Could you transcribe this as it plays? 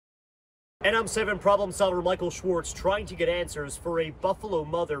And I'm 7 problem solver Michael Schwartz trying to get answers for a Buffalo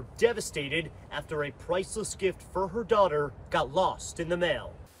mother devastated after a priceless gift for her daughter got lost in the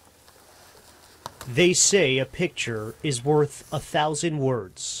mail. They say a picture is worth 1,000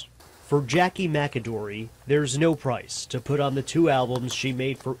 words. For Jackie McAdory, there's no price to put on the 2 albums she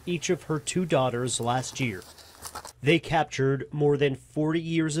made for each of her 2 daughters last year. They captured more than 40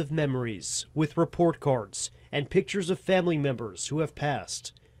 years of memories with report cards and pictures of family members who have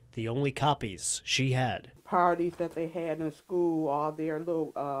passed. The only copies she had. Parties that they had in school, all their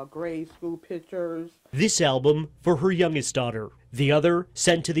little grade school pictures. This album for her youngest daughter. The other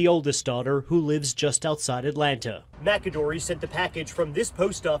sent to the oldest daughter who lives just outside Atlanta. McAdory sent the package from this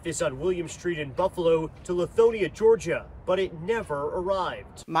post office on William Street in Buffalo to Lithonia, Georgia, but it never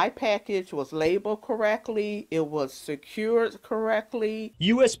arrived. My package was labeled correctly. It was secured correctly.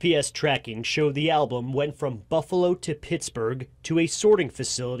 USPS tracking showed the album went from Buffalo to Pittsburgh to a sorting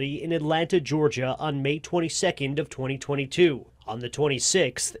facility in Atlanta, Georgia on May 22nd of 2022. On the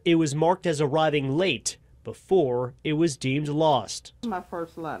 26th, it was marked as arriving late before it was deemed lost. My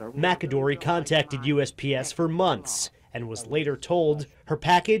first letter. McAdory contacted USPS for months and was later told her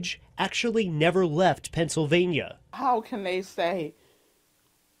package actually never left Pennsylvania. How can they say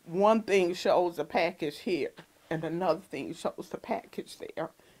one thing shows the package here and another thing shows the package there?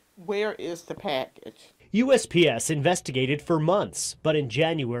 Where is the package? USPS investigated for months, but in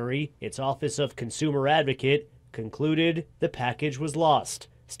January, its Office of Consumer Advocate concluded the package was lost,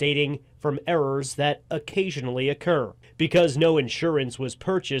 stating from errors that occasionally occur. Because no insurance was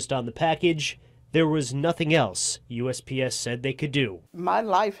purchased on the package, there was nothing else USPS said they could do. My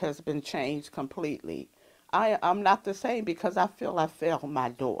life has been changed completely. I'm not the same because I feel I failed my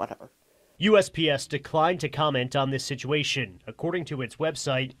daughter. USPS declined to comment on this situation. According to its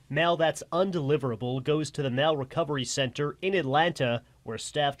website, mail that's undeliverable goes to the Mail Recovery Center in Atlanta, where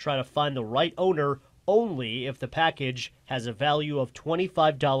staff try to find the right owner only if the package has a value of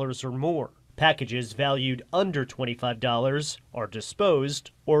 $25 or more. Packages valued under $25 are disposed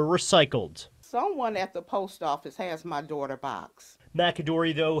or recycled. Someone at the post office has my daughter box.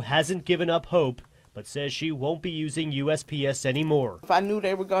 McAdory, though, hasn't given up hope, but says she won't be using USPS anymore. If I knew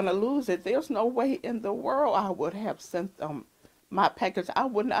they were going to lose it, there's no way in the world I would have sent them my package. I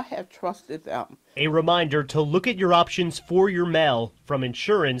would not have trusted them. A reminder to look at your options for your mail, from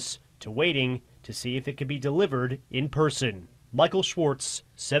insurance to waiting to see if it can be delivered in person. Michael Schwartz,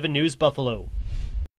 7 News Buffalo.